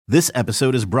This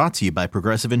episode is brought to you by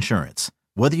Progressive Insurance.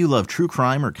 Whether you love true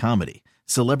crime or comedy,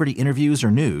 celebrity interviews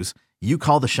or news, you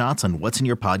call the shots on what's in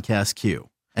your podcast queue.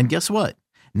 And guess what?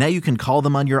 Now you can call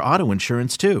them on your auto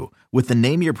insurance too with the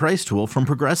Name Your Price tool from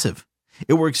Progressive.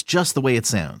 It works just the way it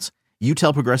sounds. You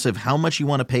tell Progressive how much you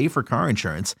want to pay for car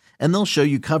insurance, and they'll show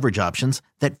you coverage options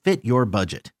that fit your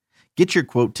budget. Get your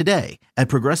quote today at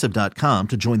Progressive.com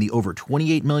to join the over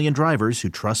 28 million drivers who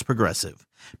trust Progressive.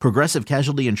 Progressive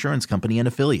Casualty Insurance Company and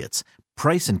Affiliates.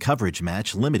 Price and coverage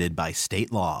match limited by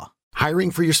state law. Hiring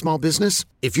for your small business?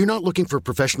 If you're not looking for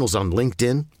professionals on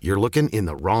LinkedIn, you're looking in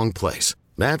the wrong place.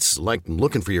 That's like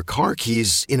looking for your car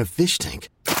keys in a fish tank.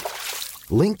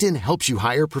 LinkedIn helps you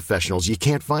hire professionals you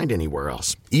can't find anywhere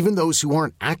else, even those who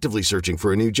aren't actively searching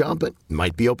for a new job but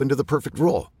might be open to the perfect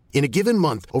role. In a given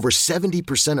month, over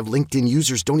 70% of LinkedIn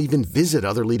users don't even visit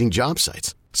other leading job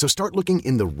sites. So start looking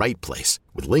in the right place.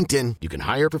 With LinkedIn, you can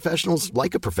hire professionals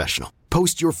like a professional.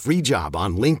 Post your free job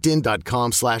on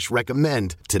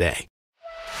linkedin.com/recommend today.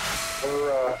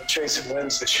 We're chasing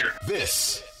wins this year.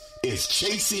 This is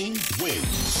Chasing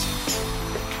Wins.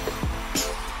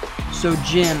 So,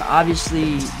 Jim,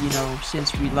 obviously,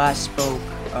 since we last spoke,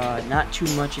 not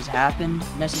too much has happened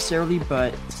necessarily,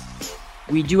 but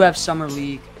we do have Summer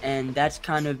League, and that's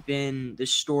kind of been the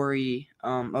story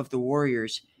of the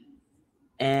Warriors.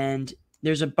 And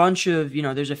there's a bunch of,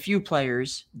 there's a few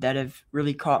players that have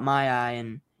really caught my eye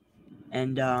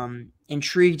and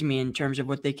intrigued me in terms of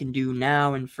what they can do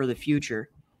now and for the future.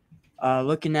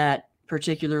 Looking at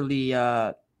particularly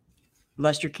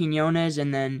Lester Quinones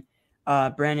and then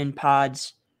Brandon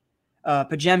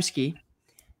Podziemski.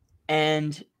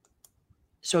 And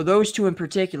so those two in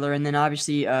particular, and then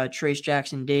obviously Trace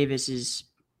Jackson Davis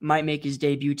might make his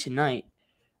debut tonight.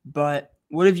 But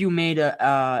what have you made,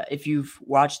 if you've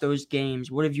watched those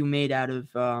games, what have you made out of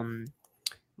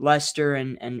Lester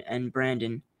and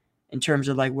Brandon in terms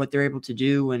of like what they're able to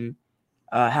do and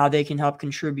how they can help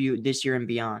contribute this year and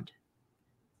beyond?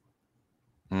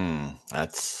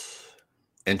 That's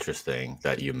interesting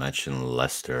that you mentioned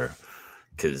Lester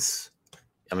because,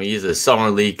 he's a Summer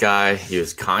League guy. He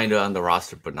was kind of on the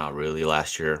roster, but not really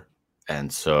last year.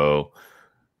 And so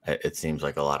it seems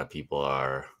like a lot of people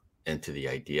are into the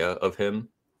idea of him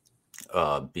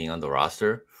being on the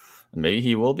roster. Maybe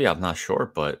he will be. I'm not sure,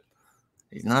 but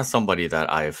he's not somebody that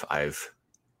I've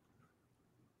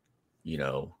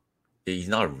he's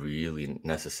not really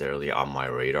necessarily on my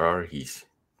radar. He's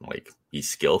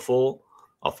skillful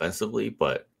offensively,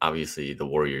 but obviously the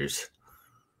Warriors,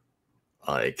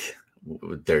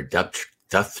 with their depth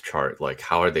chart,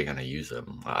 how are they going to use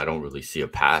him? I don't really see a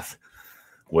path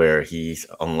where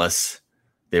unless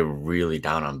they're really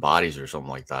down on bodies or something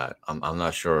like that. I'm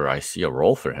not sure I see a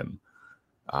role for him.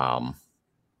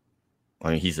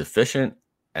 He's efficient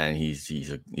and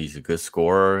he's a good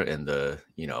scorer in the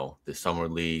summer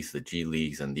leagues, the G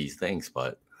leagues, and these things.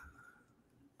 But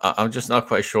I'm just not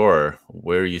quite sure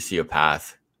where you see a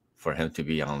path for him to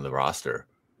be on the roster.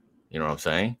 You know what I'm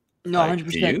saying? No,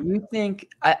 100%. Do you think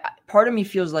part of me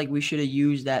feels like we should have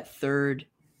used that third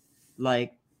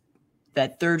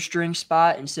string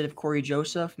spot instead of Corey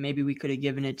Joseph? Maybe we could have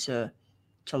given it to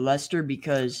Lester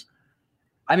because,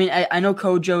 I know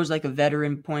Kojo's like a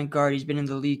veteran point guard. He's been in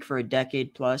the league for a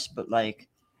decade plus, but I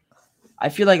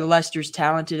feel like Lester's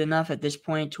talented enough at this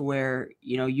point to where,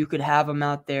 you could have him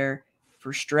out there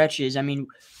for stretches.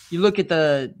 You look at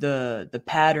the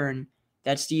pattern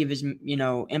that Steve has,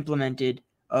 implemented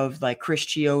of Chris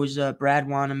Chiozza, Brad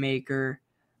Wanamaker,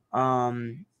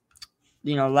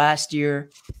 last year,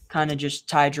 kind of just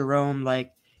Ty Jerome,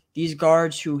 these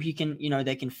guards who he can,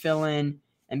 they can fill in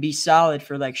and be solid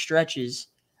for stretches.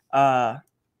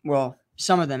 Well,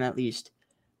 some of them at least.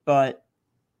 But,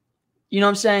 you know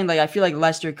what I'm saying? I feel like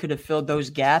Lester could have filled those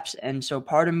gaps. And so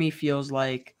part of me feels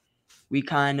like we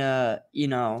kind of,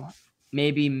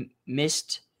 maybe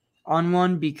missed on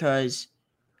one because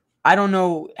I don't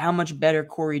know how much better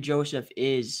Corey Joseph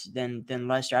is than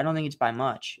Lester. I don't think it's by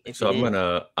much. So I'm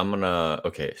gonna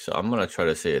try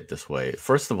to say it this way.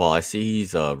 First of all, I see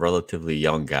he's a relatively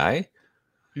young guy.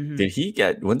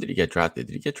 Mm-hmm. When did he get drafted?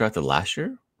 Did he get drafted last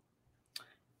year?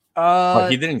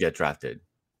 He didn't get drafted.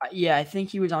 Yeah, I think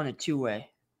he was on a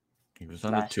two-way. He was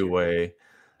on a two-way.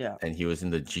 Yeah. And he was in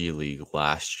the G League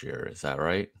last year. Is that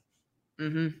right?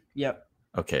 Mm-hmm. Yep.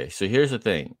 Okay, so here's the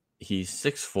thing. He's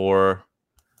 6'4".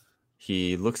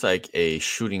 He looks like a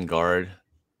shooting guard.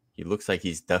 He looks like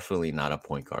he's definitely not a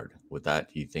point guard. With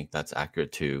that, do you think that's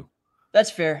accurate too? That's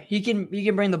fair. He can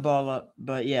bring the ball up,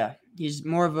 but yeah, he's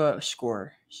more of a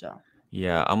scorer. So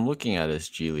yeah, I'm looking at his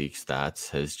G League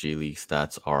stats. His G League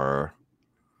stats are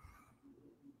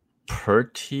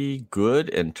pretty good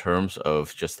in terms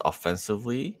of just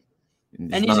offensively.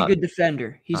 And he's a good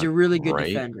defender. He's not a really good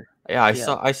great. defender. Yeah,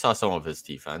 Yeah. I saw some of his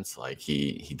defense. Like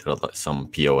he did some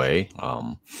POA.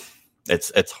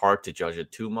 It's hard to judge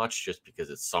it too much just because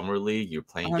it's summer league. You're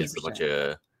playing against a bunch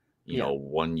 100%. of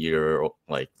 1 year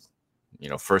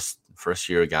first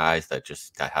year guys that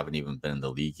haven't even been in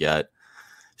the league yet.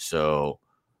 So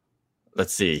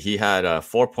let's see. He had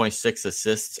 4.6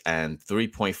 assists and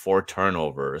 3.4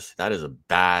 turnovers. That is a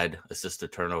bad assist to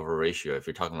turnover ratio if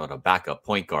you're talking about a backup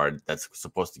point guard that's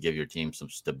supposed to give your team some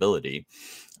stability.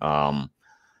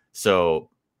 So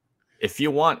if you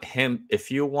want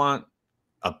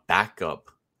a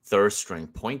backup third string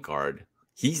point guard,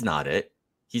 he's not it.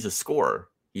 He's a scorer.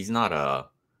 He's not a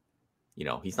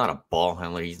ball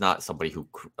handler. He's not somebody who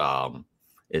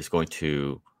is going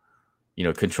to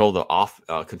control the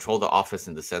offense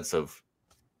in the sense of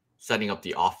setting up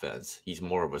the offense. He's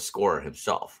more of a scorer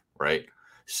himself, right?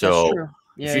 So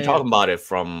if you're talking about it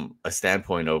from a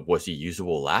standpoint of was he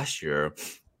usable last year,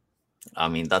 I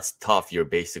mean, that's tough. He's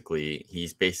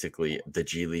basically the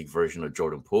G League version of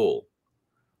Jordan Poole.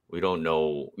 We don't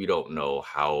know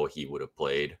how he would have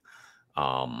played.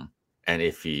 And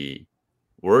if he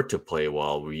were to play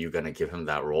well, were you going to give him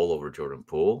that role over Jordan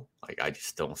Poole? Like, I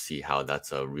just don't see how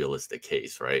that's a realistic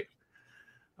case, right?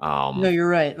 No, you're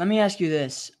right. Let me ask you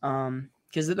this,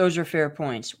 because those are fair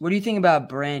points. What do you think about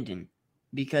Brandon?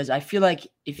 Because I feel like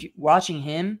watching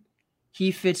him,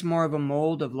 he fits more of a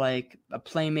mold of like a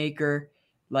playmaker.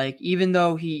 Like, even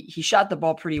though he shot the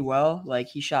ball pretty well, like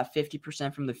he shot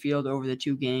 50% from the field over the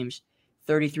 2 games,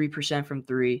 33% from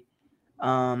 3.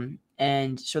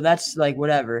 And so that's like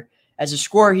whatever. As a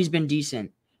scorer, he's been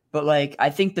decent. But like,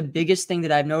 I think the biggest thing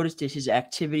that I've noticed is his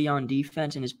activity on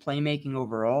defense and his playmaking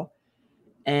overall.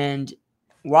 And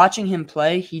watching him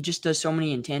play, he just does so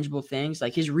many intangible things.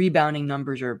 Like his rebounding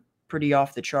numbers are pretty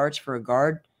off the charts for a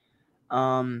guard.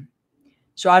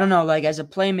 So I don't know, like as a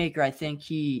playmaker, I think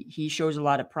he shows a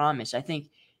lot of promise. I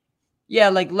think, yeah,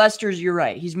 like Lester's, you're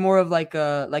right. He's more of like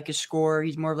a scorer.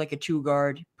 He's more of like a 2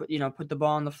 guard. Put the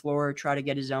ball on the floor, try to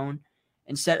get his own,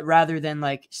 and rather than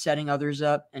like setting others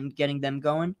up and getting them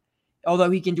going.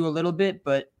 Although he can do a little bit,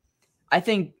 but I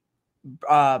think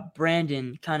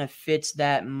Brandon kind of fits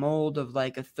that mold of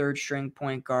like a third string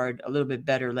point guard a little bit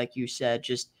better, like you said,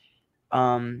 just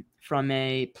from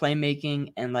a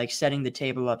playmaking and like setting the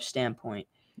table up standpoint.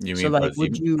 You mean like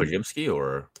Podziemski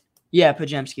or? Yeah,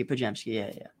 Podziemski.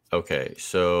 Yeah. Okay,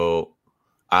 so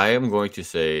I am going to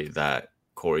say that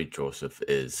Corey Joseph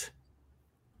is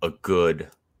a good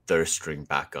third string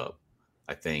backup.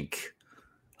 I think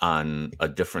on a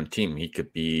different team, he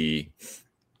could be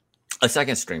a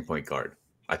second string point guard.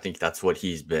 I think that's what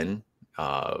he's been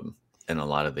in a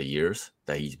lot of the years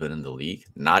that he's been in the league.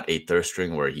 Not a third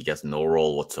string where he gets no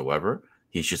role whatsoever.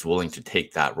 He's just willing to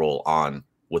take that role on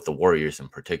with the Warriors in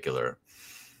particular.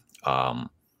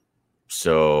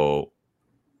 So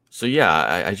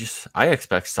yeah, I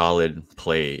expect solid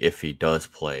play if he does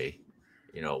play.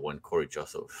 When Corey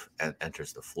Joseph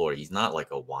enters the floor, he's not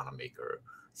like a Wanamaker,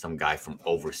 some guy from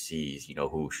overseas,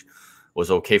 who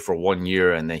was okay for 1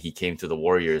 year and then he came to the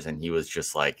Warriors and he was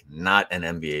just like not an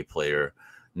NBA player,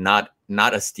 not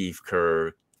a Steve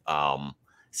Kerr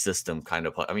system kind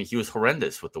of play. I mean, he was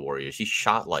horrendous with the Warriors. He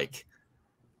shot like,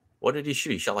 what did he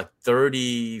shoot? He shot like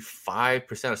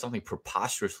 35% or something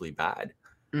preposterously bad.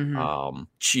 Mm-hmm.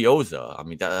 Chioza, I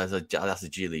mean, that's a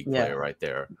G League player right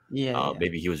there. Yeah.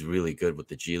 Maybe he was really good with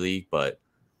the G League, but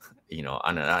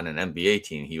on an NBA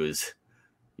team, he's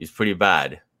pretty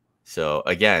bad. So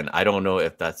again, I don't know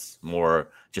if that's more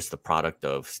just the product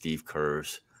of Steve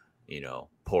Kerr's,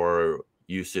 poor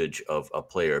usage of a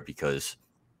player, because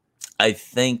I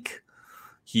think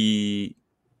he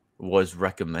was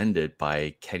recommended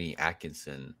by Kenny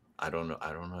Atkinson. I don't know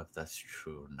if that's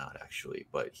true or not, actually,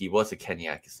 but he was a Kenny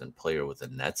Atkinson player with the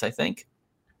Nets, I think.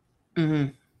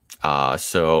 Mm-hmm.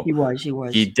 So he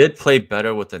was. He did play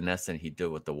better with the Nets than he did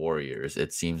with the Warriors.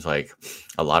 It seems like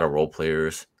a lot of role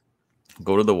players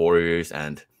go to the Warriors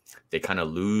and they kind of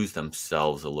lose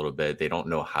themselves a little bit. They don't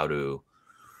know how to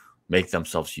make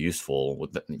themselves useful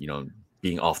with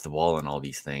being off the ball and all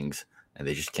these things, and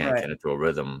they just can't get into a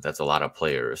rhythm. That's a lot of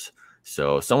players.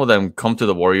 So some of them come to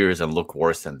the Warriors and look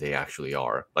worse than they actually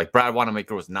are. Like Brad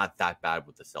Wanamaker was not that bad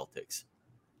with the Celtics.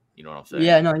 You know what I'm saying?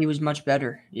 Yeah, no, he was much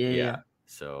better. Yeah.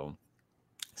 So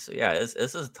yeah, this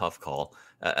is a tough call.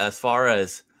 As far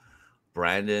as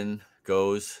Brandon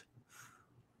goes,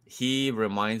 he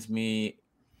reminds me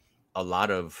a lot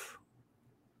of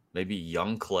maybe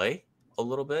young Clay a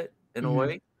little bit in a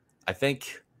way. I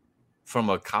think from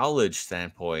a college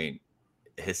standpoint,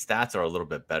 his stats are a little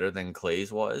bit better than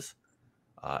Clay's was,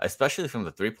 especially from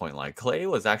the 3-point line. Clay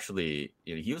was actually,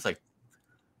 he was like,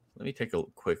 let me take a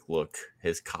quick look.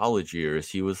 His college years,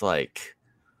 he was like,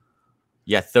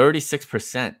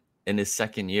 36% in his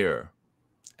second year.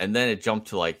 And then it jumped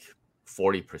to like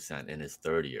 40% in his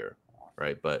third year,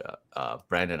 right? But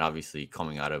Brandon, obviously,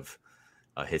 coming out of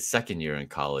his second year in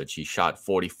college, he shot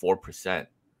 44%.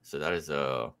 So that is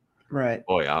right.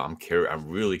 Boy, I'm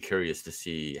really curious to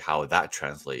see how that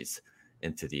translates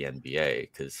into the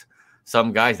NBA, because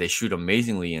some guys, they shoot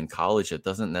amazingly in college. It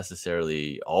doesn't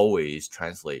necessarily always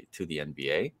translate to the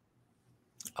NBA.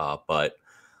 But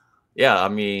yeah, I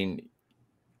mean,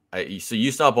 so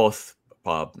you saw both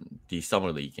the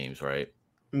summer league games, right?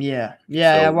 Yeah, So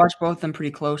I watched both of them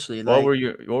pretty closely. what Like,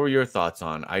 were your thoughts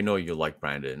on? I know you like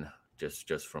Brandon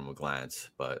just from a glance,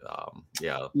 but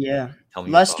yeah, tell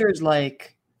me your thoughts.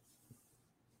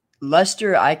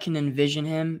 Lester, I can envision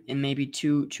him in maybe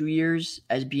two years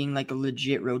as being like a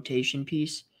legit rotation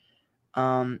piece.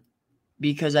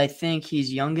 Because I think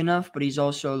he's young enough, but he's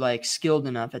also like skilled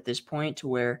enough at this point to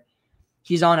where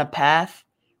he's on a path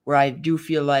where I do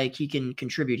feel like he can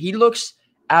contribute. He looks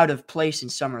out of place in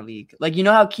summer league. Like, you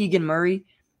know how Keegan Murray,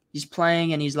 he's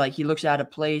playing and he's like, he looks out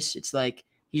of place. It's like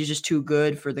he's just too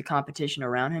good for the competition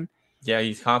around him. Yeah,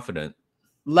 he's confident.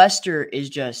 Lester is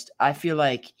just, I feel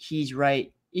like he's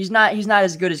right. He's not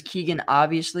as good as Keegan,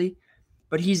 obviously,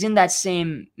 but he's in that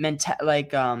same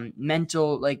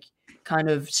mental like kind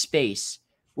of space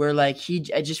where like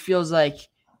it just feels like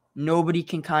nobody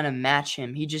can kind of match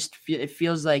him. It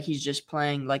feels like he's just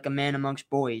playing like a man amongst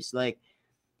boys. Like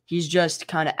he's just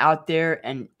kind of out there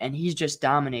and he's just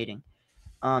dominating.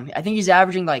 I think he's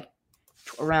averaging like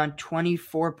around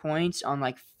 24 points on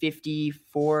like 50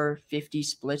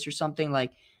 splits or something.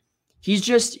 Like he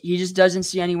just doesn't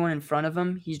see anyone in front of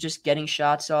him. He's just getting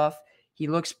shots off. He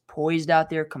looks poised out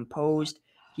there, composed.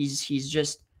 He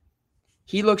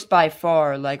looks by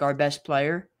far like our best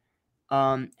player.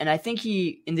 And I think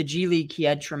in the G League, he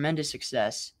had tremendous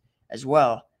success as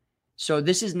well. So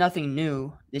this is nothing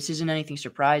new. This isn't anything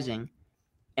surprising.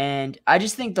 And I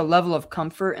just think the level of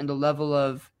comfort and the level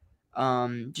of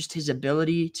just his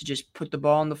ability to just put the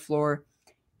ball on the floor,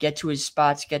 get to his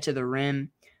spots, get to the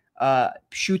rim,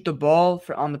 shoot the ball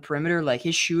on the perimeter. Like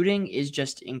his shooting is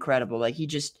just incredible. Like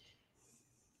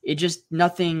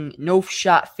no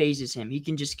shot phases him. He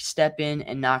can just step in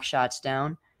and knock shots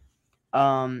down.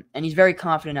 And he's very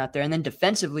confident out there. And then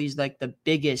defensively, he's like the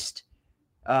biggest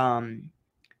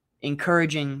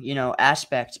encouraging,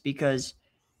 aspect, because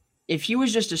if he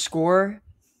was just a scorer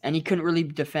and he couldn't really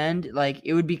defend, like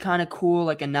it would be kind of cool,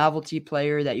 like a novelty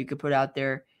player that you could put out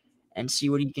there and see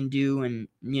what he can do and,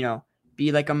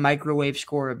 be like a microwave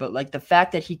scorer. But like the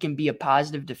fact that he can be a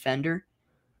positive defender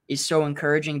is so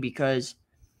encouraging, because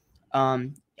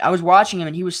I was watching him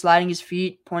and he was sliding his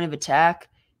feet, point of attack,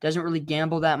 doesn't really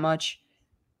gamble that much,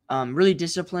 really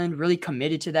disciplined, really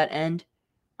committed to that end.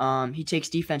 He takes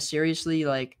defense seriously.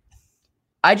 Like,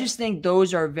 I just think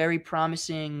those are very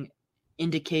promising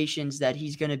indications that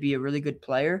he's going to be a really good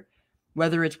player,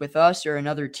 whether it's with us or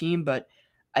another team. But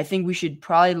I think we should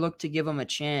probably look to give him a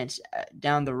chance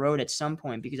down the road at some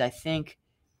point, because I think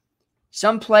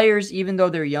some players, even though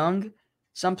they're young,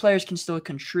 some players can still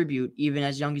contribute even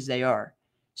as young as they are.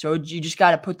 So you just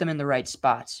got to put them in the right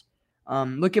spots.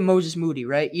 Look at Moses Moody,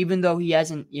 right? Even though he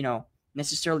hasn't,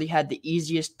 necessarily had the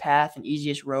easiest path and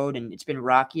easiest road, and it's been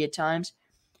rocky at times,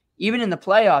 even in the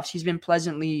playoffs, he's been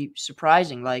pleasantly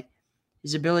surprising, like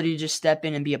his ability to just step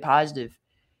in and be a positive.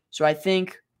 So I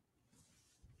think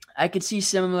I could see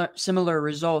similar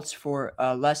results for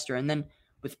Lester. And then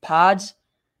with Pods,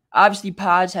 obviously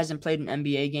Pods hasn't played an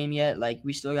NBA game yet. Like,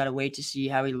 we still got to wait to see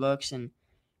how he looks. And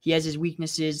he has his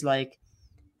weaknesses. Like,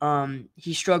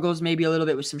 he struggles maybe a little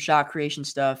bit with some shot creation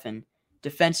stuff. And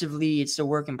defensively, it's a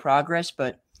work in progress.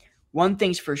 But one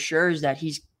thing's for sure is that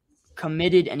he's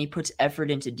committed and he puts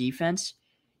effort into defense.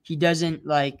 He doesn't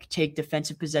like take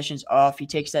defensive possessions off. He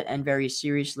takes that end very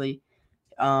seriously.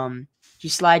 He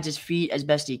slides his feet as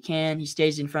best he can. He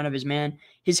stays in front of his man.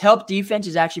 His help defense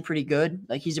is actually pretty good.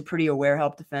 Like, he's a pretty aware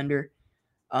help defender.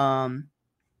 On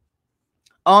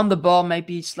the ball might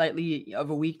be slightly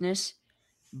of a weakness,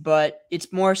 but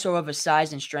it's more so of a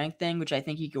size and strength thing, which I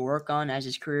think he could work on as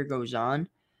his career goes on.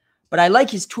 But I like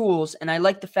his tools, and I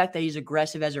like the fact that he's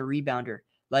aggressive as a rebounder.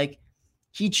 Like,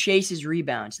 he chases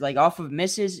rebounds. Like, off of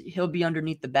misses, he'll be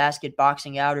underneath the basket,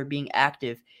 boxing out or being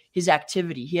active. His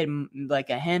activity, he had like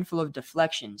a handful of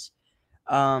deflections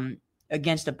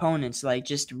against opponents, like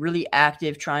just really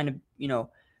active, trying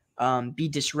to, be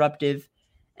disruptive.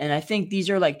 And I think these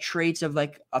are like traits of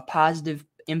like a positive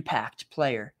impact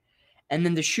player. And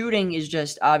then the shooting is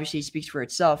just obviously speaks for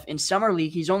itself. In Summer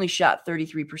League, he's only shot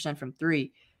 33% from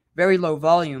three, very low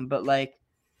volume. But like,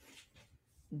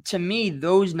 to me,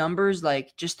 those numbers,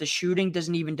 like just the shooting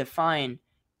doesn't even define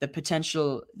the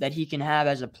potential that he can have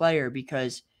as a player,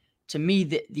 because to me,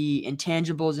 the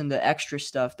intangibles and the extra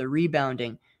stuff, the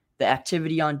rebounding, the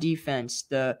activity on defense,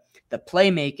 the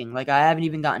playmaking, like I haven't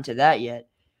even gotten to that yet.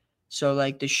 So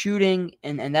like the shooting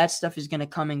and that stuff is going to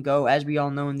come and go, as we all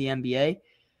know in the NBA.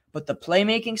 But the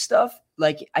playmaking stuff,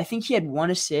 like I think he had 1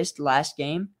 assist last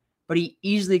game, but he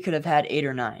easily could have had 8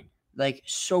 or 9, like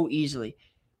so easily.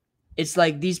 It's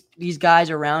like these guys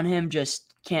around him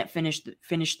just can't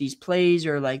finish these plays,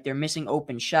 or like they're missing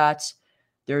open shots.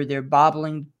 They're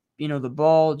bobbling, the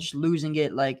ball, just losing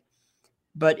it. Like,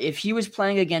 but if he was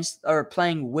playing against or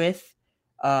playing with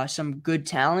some good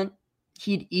talent,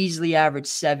 he'd easily average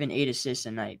 7-8 assists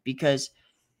a night, because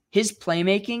his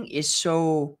playmaking is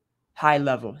so high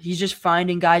level. He's just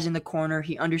finding guys in the corner.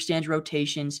 He understands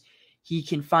rotations. He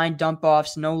can find dump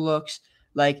offs, no looks.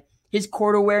 Like his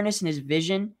court awareness and his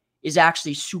vision is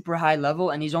actually super high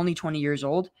level, and he's only 20 years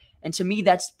old. And to me,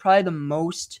 that's probably the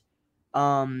most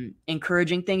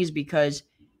encouraging thing, is because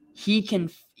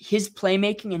his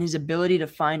playmaking and his ability to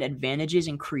find advantages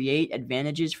and create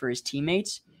advantages for his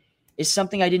teammates is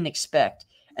something I didn't expect.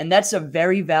 And that's a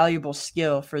very valuable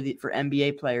skill for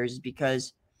NBA players,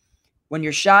 because when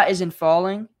your shot isn't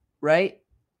falling, right,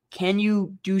 can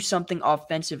you do something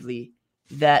offensively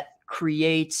that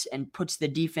creates and puts the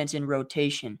defense in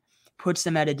rotation, puts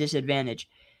them at a disadvantage?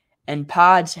 And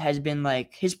Pods has been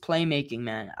like, his playmaking,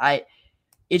 man,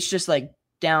 it's just like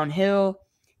downhill,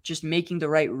 just making the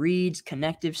right reads,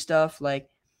 connective stuff. Like,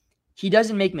 he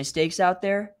doesn't make mistakes out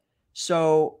there.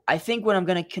 So I think what I'm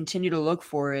going to continue to look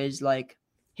for is like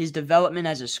his development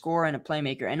as a scorer and a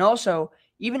playmaker. And also,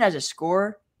 even as a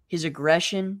scorer, his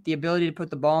aggression, the ability to put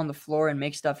the ball on the floor and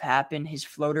make stuff happen, his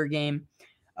floater game,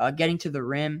 getting to the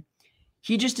rim.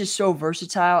 He just is so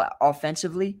versatile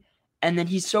offensively. And then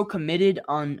he's so committed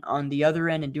on the other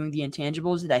end and doing the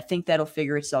intangibles that I think that'll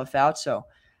figure itself out. So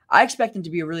I expect him to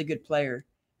be a really good player.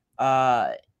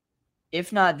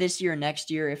 If not this year,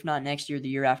 next year. If not next year, the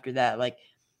year after that. Like,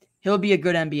 he'll be a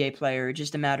good NBA player,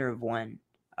 just a matter of when.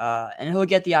 And he'll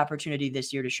get the opportunity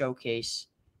this year to showcase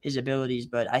his abilities.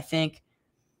 But I think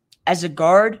as a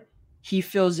guard, he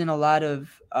fills in a lot of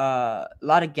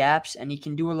gaps, and he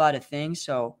can do a lot of things.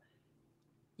 So,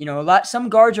 some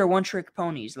guards are one-trick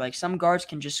ponies. Like, some guards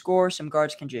can just score, some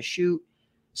guards can just shoot,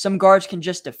 some guards can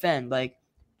just defend, like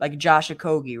Josh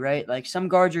Okogie, right? Like, some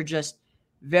guards are just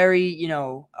very,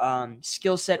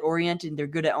 skill set oriented. They're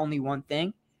good at only one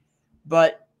thing.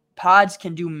 But Pods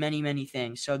can do many, many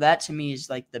things. So that to me is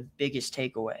like the biggest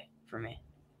takeaway for me.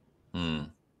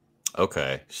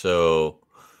 Okay. So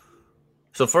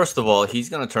first of all, he's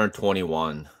going to turn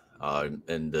 21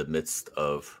 in the midst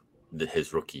of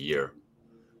his rookie year.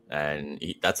 And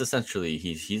that's essentially,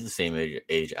 he's the same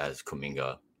age as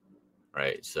Kuminga,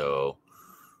 right? So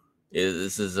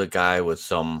this is a guy with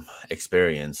some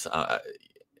experience.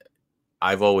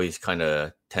 I've always kind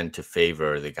of tend to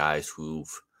favor the guys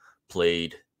who've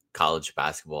played college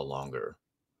basketball longer.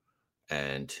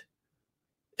 And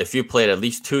if you played at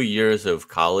least 2 years of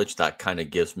college, that kind of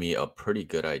gives me a pretty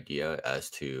good idea as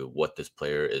to what this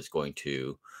player is going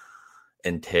to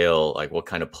entail, like what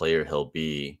kind of player he'll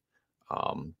be.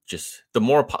 Just the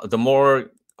more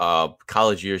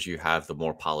college years you have, the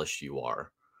more polished you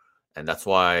are. And that's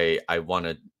why I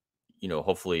wanted,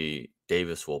 hopefully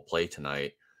Davis will play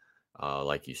tonight.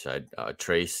 Like you said,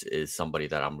 Trace is somebody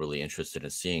that I'm really interested in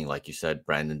seeing. Like you said,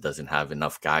 Brandon doesn't have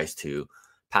enough guys to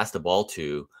pass the ball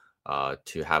to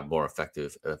have more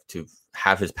effective, to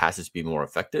have his passes be more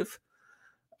effective.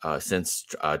 Since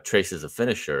Trace is a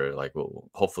finisher, like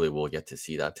hopefully we'll get to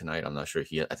see that tonight. I'm not sure.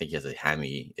 I think he has a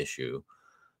hammy issue,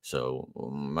 so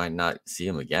we might not see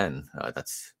him again.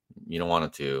 You don't want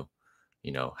him to,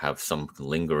 have some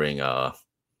lingering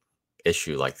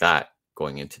issue like that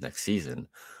going into next season.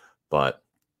 But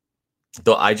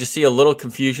though I just see a little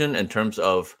confusion in terms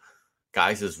of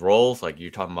guys' roles. Like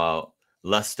you're talking about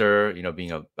Lester,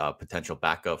 being a potential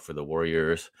backup for the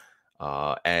Warriors,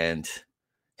 and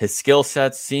his skill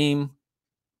sets seem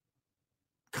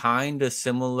kind of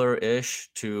similar-ish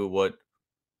to what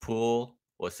Poole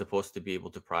was supposed to be able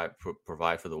to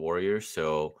provide for the Warriors.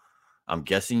 So I'm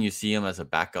guessing you see him as a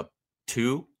backup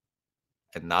 2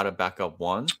 and not a backup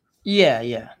 1.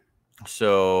 Yeah.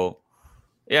 So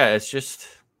yeah, it's just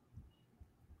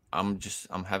I'm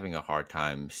having a hard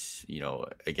time,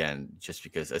 again, just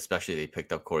because especially they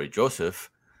picked up Corey Joseph,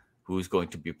 who's going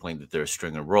to be playing the third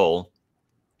stringer role.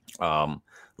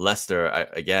 Lester,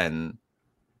 again,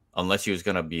 unless he was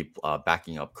going to be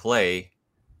backing up Clay,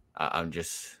 I'm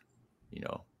just,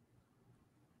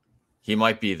 he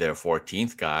might be their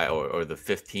 14th guy or the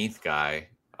 15th guy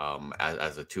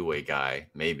as a two-way guy,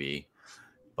 maybe.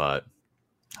 But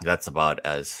that's about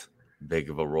as big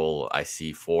of a role I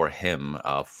see for him,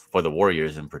 for the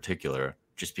Warriors in particular,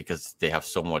 just because they have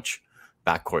so much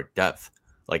backcourt depth.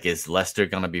 Like, is Lester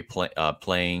going to be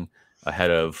playing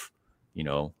ahead of,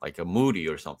 like a Moody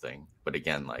or something? But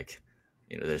again, like,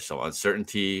 there's some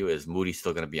uncertainty. Is Moody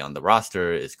still going to be on the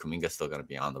roster? Is Kuminga still going to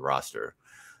be on the roster?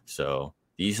 So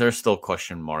these are still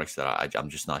question marks that I'm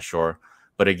just not sure.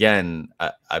 But again,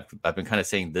 I've been kind of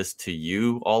saying this to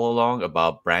you all along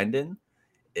about Brandon,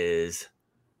 is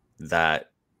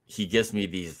that he gives me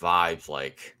these vibes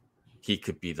like he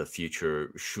could be the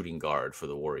future shooting guard for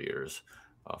the Warriors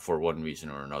for one reason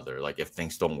or another. Like, if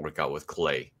things don't work out with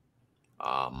Clay.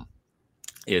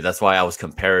 That's why I was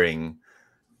comparing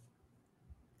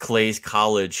Clay's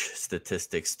college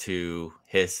statistics to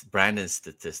his Brandon's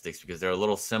statistics, because they're a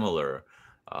little similar.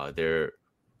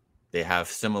 They have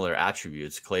similar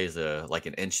attributes. Clay's like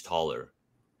an inch taller.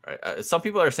 Right? Some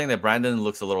people are saying that Brandon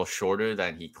looks a little shorter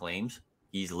than he claims.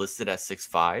 He's listed at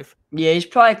 6'5". Yeah, he's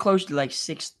probably close to like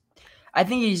 6. I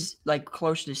think he's like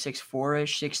close to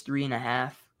 6'4"-ish,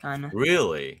 6'3.5", kind of.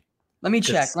 Really? Let me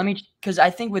check. Because I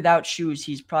think without shoes,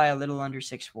 he's probably a little under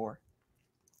 6'4".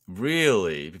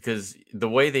 Really? Because the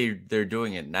way they're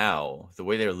doing it now, the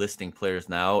way they're listing players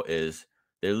now is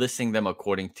they're listing them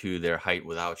according to their height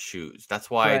without shoes. That's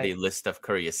why they list Steph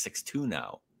Curry as 6'2"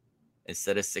 now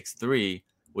instead of 6'3",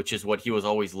 which is what he was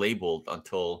always labeled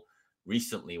until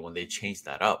recently when they changed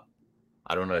that up.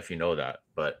 I don't know if you know that,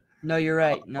 but no, you're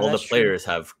right. No, all the players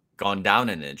have gone down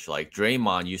an inch. Like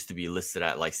Draymond used to be listed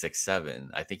at like 6'7".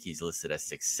 I think he's listed at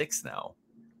 6'6" now.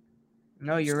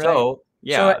 No, you're right.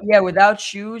 Yeah. So, without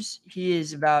shoes, he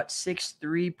is about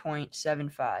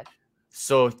 6'3.75".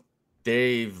 So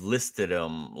they've listed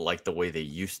him like the way they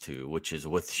used to, which is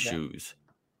with shoes.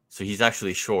 So he's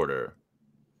actually shorter.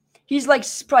 He's like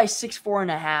probably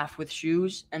 6'4.5" with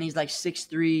shoes, and he's like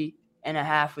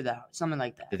 6'3.5" without, something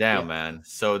like that. Damn, man.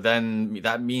 So then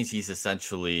that means he's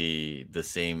essentially the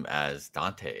same as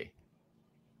Dante.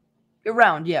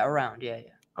 Around, yeah.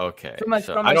 Okay. From a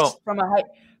height.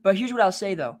 But here's what I'll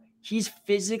say though. He's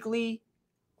physically,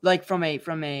 like from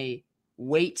a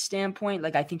weight standpoint,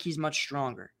 like I think he's much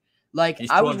stronger. Like he's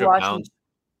I was watching. Pounds.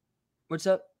 What's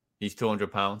up? He's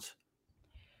 200 pounds.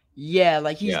 Yeah,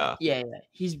 like he's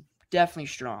he's definitely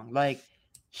strong. Like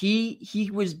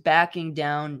he was backing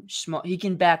down small. He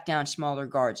can back down smaller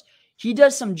guards. He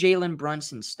does some Jalen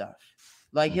Brunson stuff.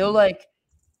 Like he'll like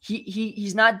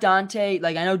he's not Dante.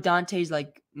 Like I know Dante's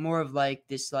like more of like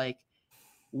this like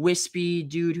wispy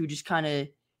dude who just kind of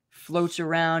floats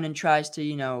around and tries to,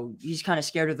 he's kind of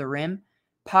scared of the rim.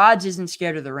 Pods isn't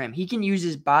scared of the rim. He can use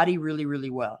his body really, really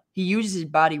well. He uses his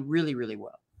body really, really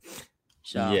well.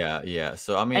 So yeah.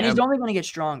 So I mean, and he's only going to get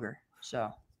stronger.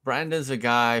 So Brandon's a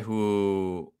guy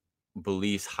who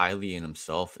believes highly in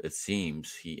himself. It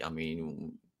seems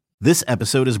This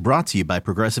episode is brought to you by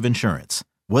Progressive Insurance.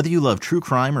 Whether you love true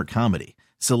crime or comedy,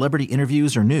 celebrity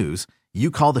interviews or news,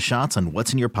 you call the shots on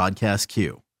what's in your podcast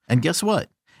queue. And guess what?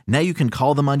 Now you can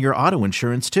call them on your auto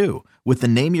insurance too with the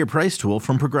Name Your Price tool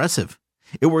from Progressive.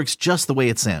 It works just the way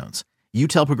it sounds. You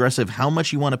tell Progressive how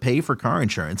much you want to pay for car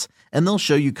insurance, and they'll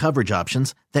show you coverage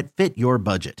options that fit your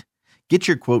budget. Get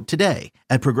your quote today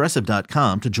at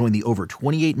Progressive.com to join the over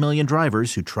 28 million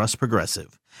drivers who trust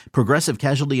Progressive. Progressive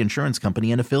Casualty Insurance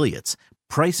Company and Affiliates.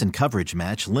 Price and coverage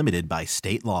match limited by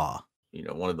state law.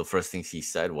 One of the first things he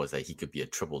said was that he could be a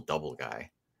triple-double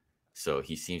guy. So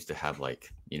he seems to have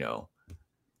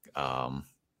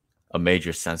a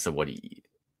major sense of what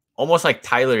almost like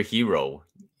Tyler Hero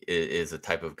is a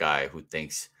type of guy who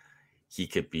thinks he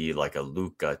could be like a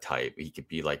Luka type. He could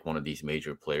be like one of these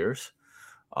major players.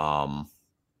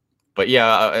 But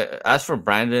yeah, as for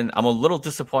Brandon, I'm a little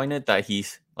disappointed that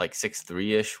he's like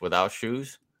 6'3"-ish without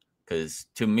shoes. Because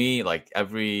to me, like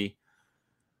every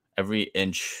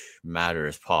inch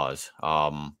matters. Pause.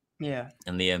 In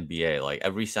the NBA, like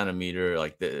every centimeter,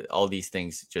 like all these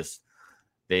things, just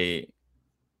it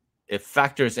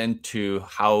factors into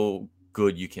how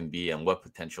good you can be and what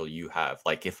potential you have.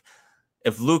 Like if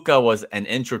Luka was an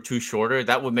inch or two shorter,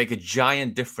 that would make a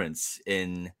giant difference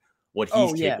in what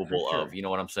he's capable of. You know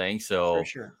what I'm saying? So for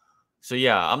sure. So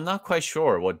yeah, I'm not quite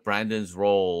sure what Brandon's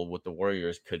role with the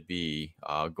Warriors could be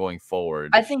going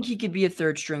forward. I think he could be a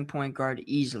third string point guard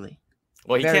easily.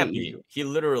 Well, he can't be. He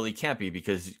literally can't be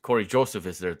because Corey Joseph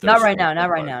is their third. Not right now. Not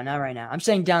right now. I'm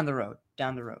saying down the road.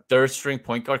 Third string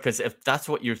point guard, because if that's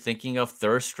what you're thinking of,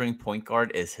 third string point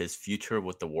guard is his future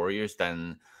with the Warriors,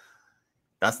 then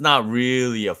That's not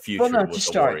really a future Well, no, with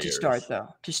the Warriors.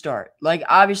 to start. Like,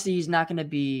 obviously, he's not going to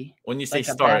be When you say like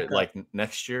a start, backup. like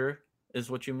next year is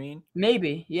what you mean?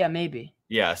 Maybe, yeah, maybe.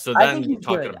 Yeah. So I then think we're he's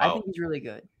talking good. I about think he's really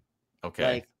good.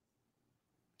 okay. Like,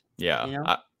 Yeah. you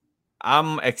know.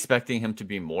 I'm expecting him to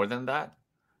be more than that.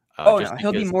 Oh Just no,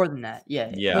 he'll be because, more than that. Yeah,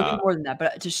 he'll be yeah, more than that.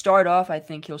 But to start off, I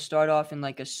think he'll start off in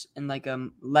like a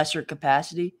lesser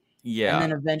capacity, and yeah.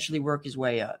 then eventually work his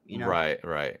way up. You know.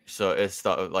 Right. So it's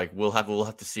like we'll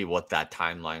have to see what that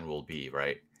timeline will be,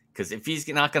 right? Because if he's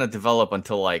not going to develop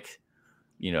until like,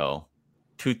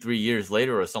 2-3 years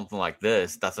later or something like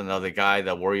this, that's another guy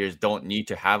that Warriors don't need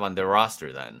to have on their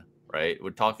roster then, right?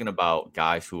 We're talking about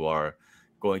guys who are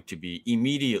going to be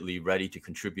immediately ready to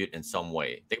contribute in some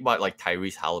way. Think about like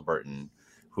Tyrese Halliburton,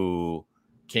 who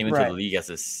came into the Right. league as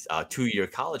a 2-year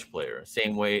college player.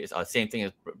 Same thing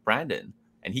as Brandon,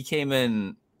 and he came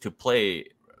in to play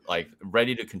like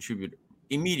ready to contribute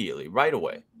immediately, right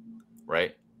away,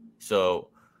 right?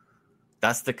 So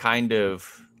that's the kind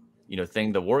of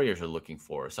thing the Warriors are looking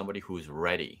for. Somebody who's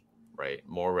ready, right?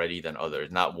 More ready than others.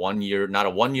 Not a 1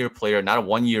 year player, not a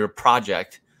 1 year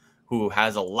project who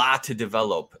has a lot to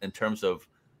develop in terms of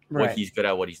what Right. he's good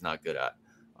at, what he's not good at.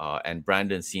 And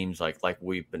Brandon seems like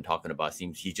we've been talking about,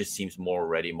 he just seems more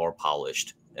ready, more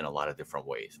polished in a lot of different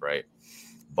ways, right?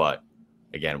 But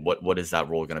again, what is that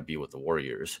role going to be with the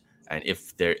Warriors? And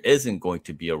if there isn't going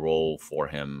to be a role for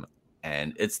him,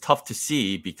 and it's tough to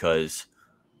see because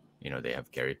they have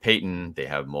Gary Payton, they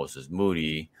have Moses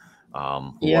Moody,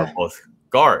 who are both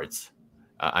guards.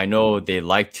 I know they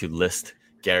like to list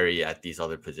Gary at these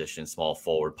other positions, small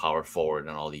forward, power forward,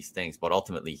 and all these things, but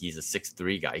ultimately he's a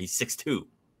 6'3" guy. He's 6'2",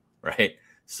 right?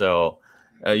 So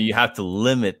you have to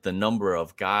limit the number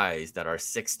of guys that are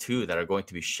 6'2" that are going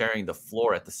to be sharing the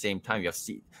floor at the same time. You have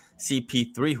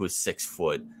CP3 who's 6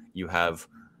 foot. You have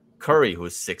Curry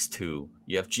who's 6'2".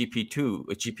 You have GP2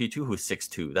 who's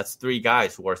 6'2". That's 3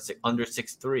 guys who are under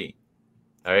 6'3".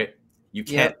 All right. You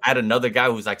can't add another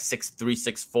guy who's like 6'3",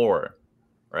 6'4",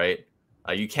 right?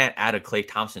 You can't add a Klay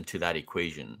Thompson to that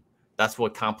equation. That's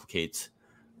what complicates,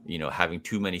 having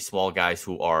too many small guys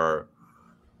who are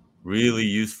really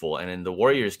useful. And in the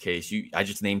Warriors case, I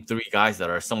just named 3 guys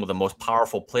that are some of the most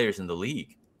powerful players in the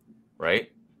league,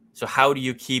 right? So how do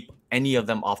you keep any of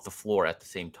them off the floor at the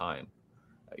same time?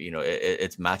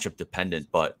 It's matchup dependent,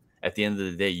 but at the end of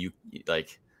the day, you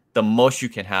like the most you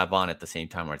can have on at the same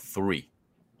time are 3.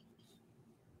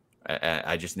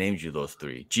 I just named you those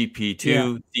 3: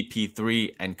 GP2,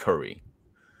 CP3, and Curry.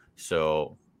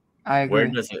 So I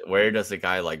agree. where does a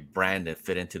guy like Brandon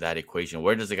fit into that equation?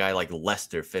 Where does a guy like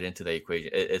Lester fit into the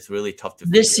equation? It's really tough to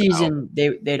This figure season,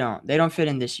 they don't fit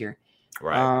in this year.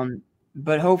 Right.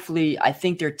 But hopefully, I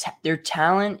think their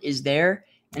talent is there,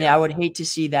 and I would hate to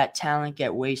see that talent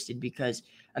get wasted because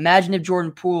imagine if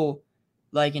Jordan Poole,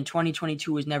 like in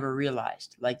 2022, was never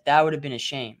realized. Like that would have been a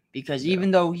shame because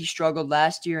even though he struggled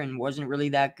last year and wasn't really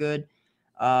that good,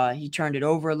 he turned it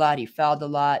over a lot. He fouled a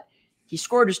lot. He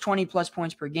scored his 20-plus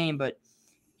points per game, but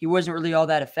he wasn't really all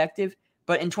that effective.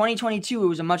 But in 2022, it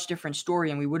was a much different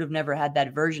story, and we would have never had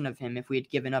that version of him if we had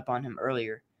given up on him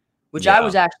earlier, which I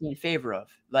was actually in favor of.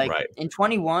 Like in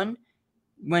 21,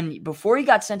 before he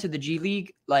got sent to the G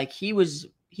League, like he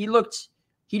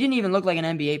didn't even look like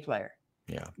an NBA player.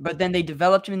 Yeah. But then they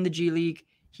developed him in the G League.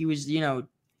 He was,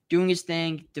 doing his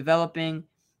thing, developing,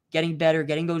 getting better,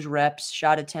 getting those reps,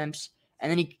 shot attempts. And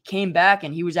then he came back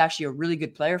and he was actually a really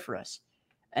good player for us.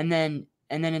 And then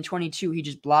in 22, he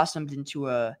just blossomed into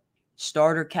a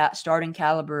starting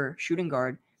caliber shooting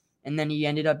guard. And then he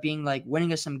ended up being like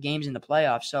winning us some games in the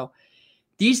playoffs. So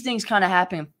these things kind of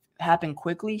happen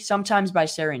quickly, sometimes by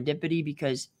serendipity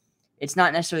because it's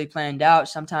not necessarily planned out.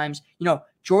 Sometimes,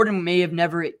 Jordan may have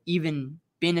never even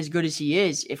been as good as he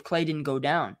is if Klay didn't go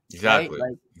down. Exactly.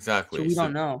 Right? Exactly. So we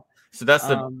don't know. So that's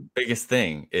the biggest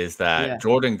thing is that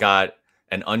Jordan got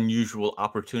an unusual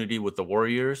opportunity with the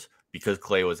Warriors because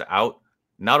Klay was out.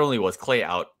 Not only was Klay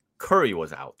out, Curry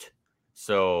was out.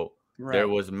 So there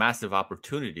was massive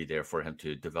opportunity there for him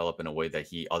to develop in a way that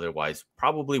he otherwise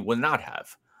probably would not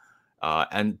have.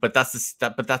 But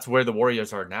that's where the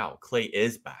Warriors are now. Klay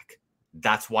is back.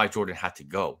 That's why Jordan had to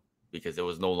go because it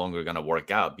was no longer going to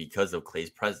work out because of Klay's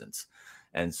presence.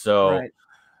 And so,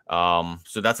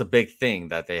 so that's a big thing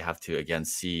that they have to again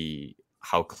see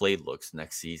how Klay looks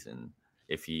next season.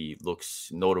 If he looks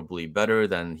notably better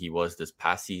than he was this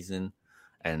past season,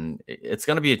 and it's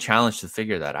going to be a challenge to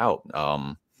figure that out.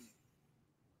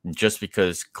 Just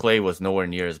because Klay was nowhere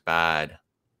near as bad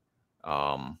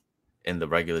in the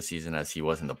regular season as he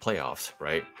was in the playoffs,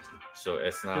 right? So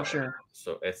it's not.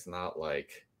 So it's not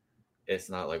like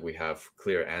we have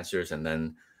clear answers, and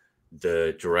then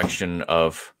the direction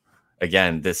of,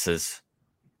 again, it's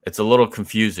a little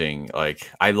confusing.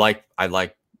 Like I like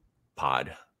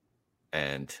Pod,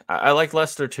 and I like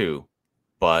Leicester too,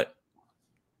 but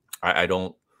I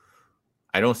don't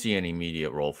see any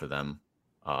immediate role for them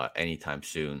anytime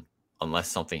soon, unless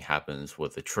something happens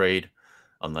with the trade,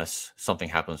 unless something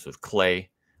happens with Clay,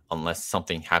 unless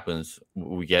something happens,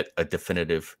 we get a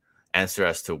definitive answer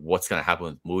as to what's going to happen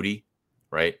with Moody,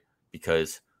 right?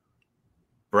 Because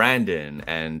Brandon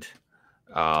and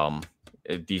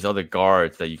these other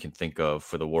guards that you can think of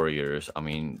for the Warriors, I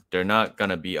mean, they're not going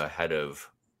to be ahead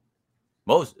of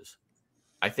Moses.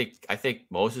 I think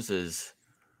Moses is.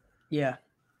 Yeah.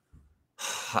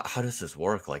 How does this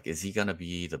work? Like, is he going to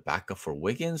be the backup for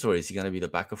Wiggins, or is he going to be the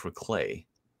backup for Clay?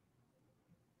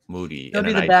 Moody. He'll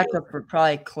be the backup for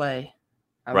probably Clay.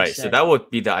 Right. So that would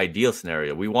be the ideal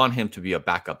scenario. We want him to be a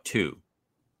backup 2.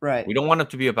 Right. We don't want him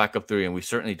to be a backup 3, and we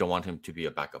certainly don't want him to be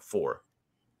a backup 4.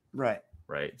 Right.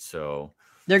 Right. So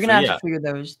they're going to have to figure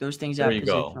those things out. There you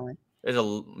go. There's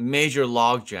a major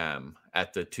logjam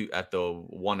at the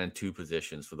 1 and 2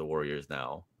 positions for the Warriors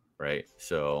now. Right.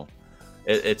 So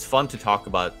it's fun to talk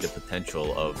about the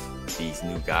potential of these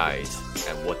new guys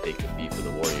and what they could be for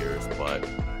the Warriors. But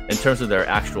in terms of their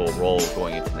actual role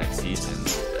going into next season,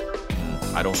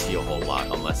 I don't see a whole lot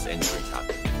unless injuries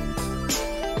happen.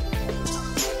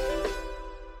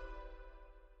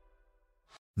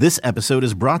 This episode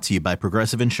is brought to you by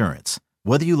Progressive Insurance.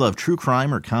 Whether you love true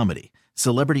crime or comedy,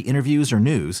 celebrity interviews or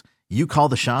news, you call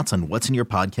the shots on what's in your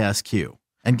podcast queue.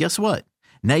 And guess what?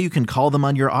 Now you can call them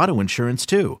on your auto insurance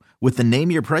too with the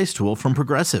Name Your Price tool from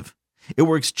Progressive. It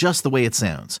works just the way it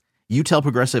sounds. You tell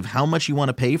Progressive how much you want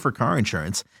to pay for car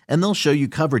insurance, and they'll show you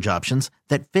coverage options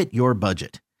that fit your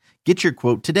budget. Get your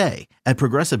quote today at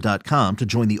Progressive.com to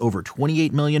join the over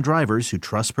 28 million drivers who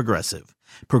trust Progressive.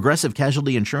 Progressive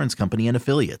Casualty Insurance Company and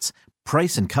Affiliates.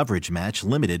 Price and coverage match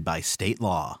limited by state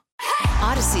law.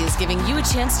 Odyssey is giving you a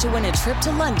chance to win a trip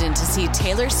to London to see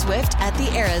Taylor Swift at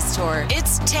the Eras Tour.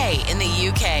 It's Tay in the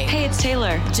UK. Hey, it's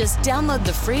Taylor. Just download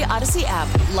the free Odyssey app,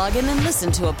 log in and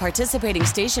listen to a participating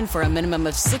station for a minimum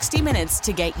of 60 minutes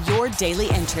to get your daily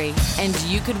entry. And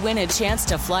you could win a chance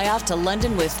to fly off to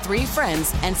London with 3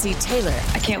 friends and see Taylor.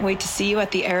 I can't wait to see you at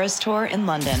the Eras Tour in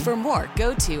London. For more,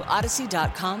 go to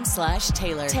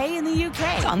odyssey.com/Taylor. Tay in the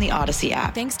UK. It's on the Odyssey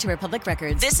app. Thanks to Republic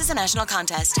Records. This is a national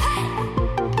contest.